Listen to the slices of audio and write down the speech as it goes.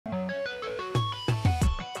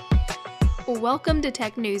Welcome to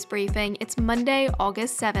Tech News Briefing. It's Monday,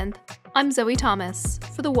 August 7th. I'm Zoe Thomas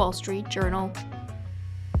for The Wall Street Journal.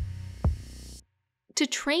 To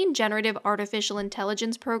train generative artificial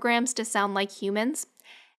intelligence programs to sound like humans,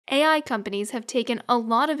 AI companies have taken a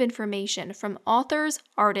lot of information from authors,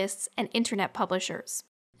 artists, and internet publishers.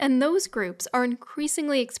 And those groups are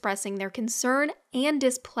increasingly expressing their concern and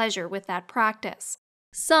displeasure with that practice.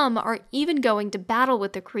 Some are even going to battle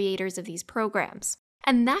with the creators of these programs.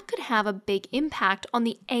 And that could have a big impact on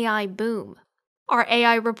the AI boom. Our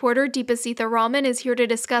AI reporter, Deepa Seetharaman, is here to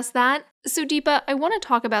discuss that. So Deepa, I want to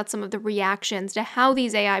talk about some of the reactions to how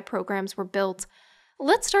these AI programs were built.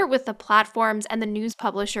 Let's start with the platforms and the news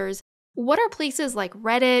publishers. What are places like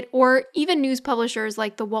Reddit or even news publishers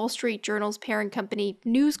like the Wall Street Journal's parent company,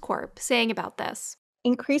 News Corp, saying about this?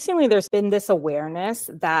 Increasingly, there's been this awareness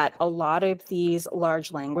that a lot of these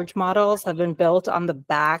large language models have been built on the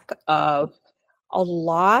back of a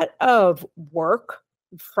lot of work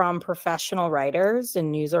from professional writers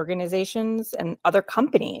and news organizations and other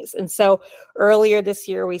companies. And so earlier this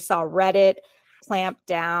year, we saw Reddit clamp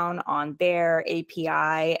down on their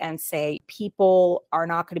API and say people are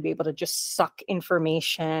not going to be able to just suck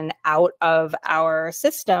information out of our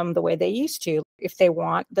system the way they used to. If they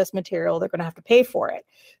want this material, they're going to have to pay for it.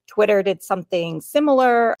 Twitter did something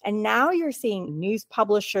similar. And now you're seeing news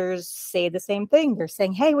publishers say the same thing. They're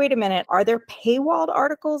saying, hey, wait a minute, are there paywalled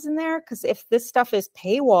articles in there? Because if this stuff is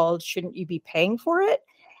paywalled, shouldn't you be paying for it?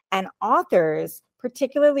 And authors,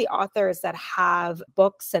 particularly authors that have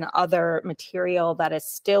books and other material that is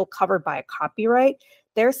still covered by a copyright,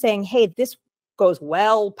 they're saying, hey, this goes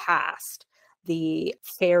well past the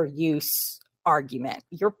fair use argument.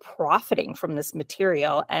 You're profiting from this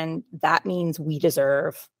material, and that means we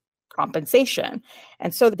deserve compensation.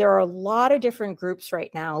 And so there are a lot of different groups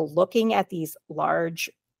right now looking at these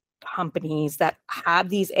large companies that have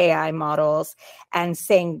these AI models and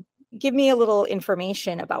saying, give me a little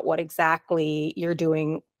information about what exactly you're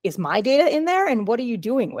doing. Is my data in there? And what are you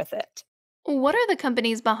doing with it? What are the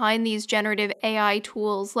companies behind these generative AI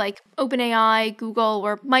tools like OpenAI, Google,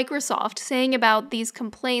 or Microsoft saying about these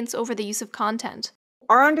complaints over the use of content?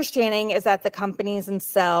 Our understanding is that the companies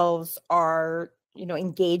themselves are,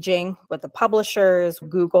 engaging with the publishers.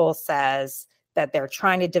 Google says that they're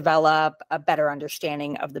trying to develop a better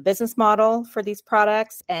understanding of the business model for these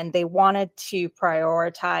products, and they wanted to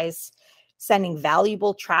prioritize sending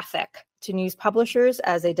valuable traffic to news publishers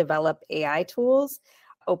as they develop AI tools.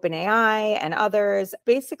 OpenAI and others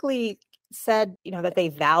basically said, that they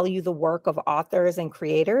value the work of authors and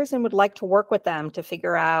creators and would like to work with them to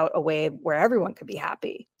figure out a way where everyone could be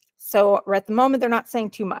happy. So at the moment, they're not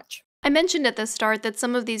saying too much. I mentioned at the start that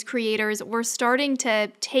some of these creators were starting to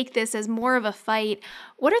take this as more of a fight.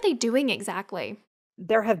 What are they doing exactly?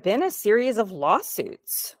 There have been a series of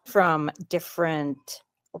lawsuits from different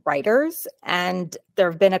writers, and there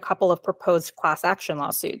have been a couple of proposed class action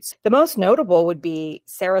lawsuits. The most notable would be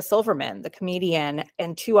Sarah Silverman, the comedian,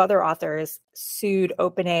 and two other authors sued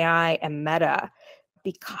OpenAI and Meta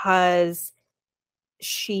because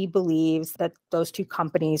she believes that those two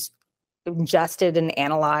companies ingested and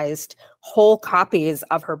analyzed whole copies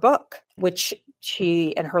of her book, which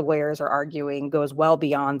she and her lawyers are arguing goes well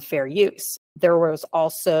beyond fair use. There was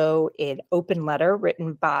also an open letter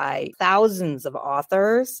written by thousands of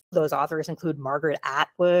authors. Those authors include Margaret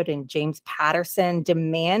Atwood and James Patterson,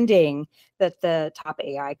 demanding that the top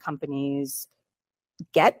AI companies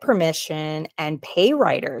get permission and pay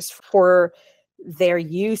writers for their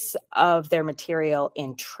use of their material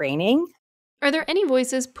in training. Are there any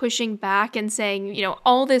voices pushing back and saying,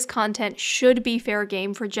 all this content should be fair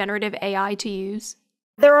game for generative AI to use?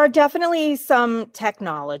 There are definitely some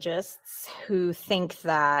technologists who think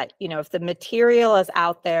that, if the material is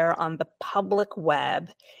out there on the public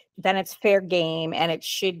web, then it's fair game and it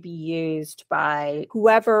should be used by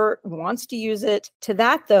whoever wants to use it. To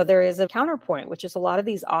that, though, there is a counterpoint, which is a lot of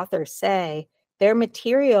these authors say their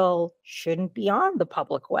material shouldn't be on the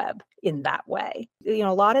public web in that way. A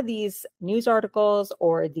lot of these news articles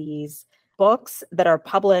or these books that are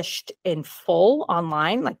published in full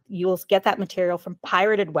online, like you'll get that material from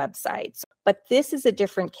pirated websites. But this is a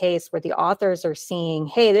different case where the authors are seeing,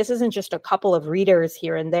 hey, this isn't just a couple of readers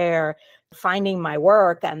here and there finding my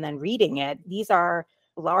work and then reading it. These are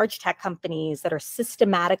large tech companies that are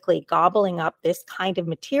systematically gobbling up this kind of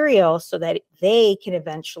material so that they can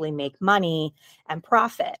eventually make money and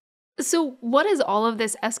profit. So what does all of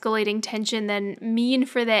this escalating tension then mean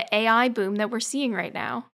for the AI boom that we're seeing right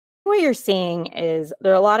now? What you're seeing is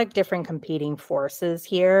there are a lot of different competing forces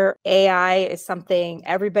here. AI is something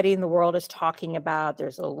everybody in the world is talking about.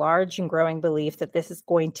 There's a large and growing belief that this is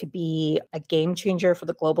going to be a game changer for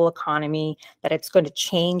the global economy, that it's going to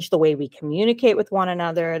change the way we communicate with one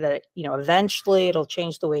another, that, eventually it'll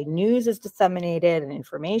change the way news is disseminated and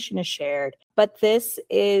information is shared. But this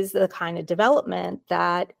is the kind of development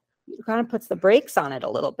that kind of puts the brakes on it a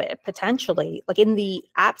little bit, potentially. Like in the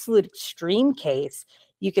absolute extreme case,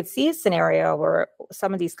 you could see a scenario where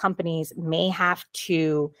some of these companies may have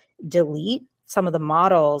to delete some of the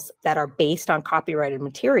models that are based on copyrighted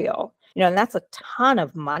material. And that's a ton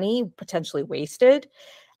of money potentially wasted.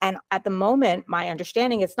 And at the moment, my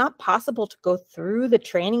understanding, it's not possible to go through the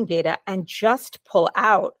training data and just pull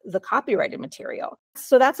out the copyrighted material.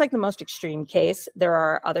 So that's like the most extreme case. There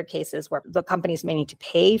are other cases where the companies may need to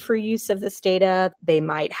pay for use of this data. They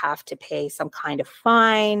might have to pay some kind of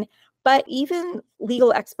fine. But even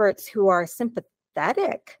legal experts who are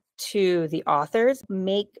sympathetic to the authors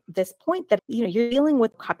make this point that, you're dealing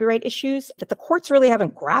with copyright issues that the courts really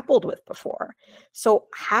haven't grappled with before. So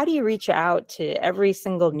how do you reach out to every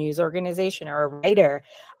single news organization or a writer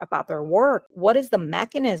about their work? What is the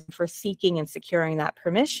mechanism for seeking and securing that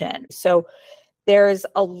permission? So there's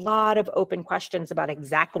a lot of open questions about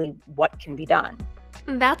exactly what can be done.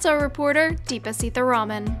 That's our reporter, Deepa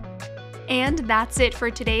Seetharaman. And that's it for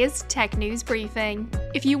today's Tech News Briefing.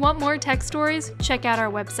 If you want more tech stories, check out our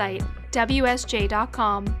website,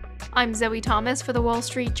 WSJ.com. I'm Zoe Thomas for the Wall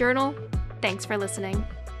Street Journal. Thanks for listening.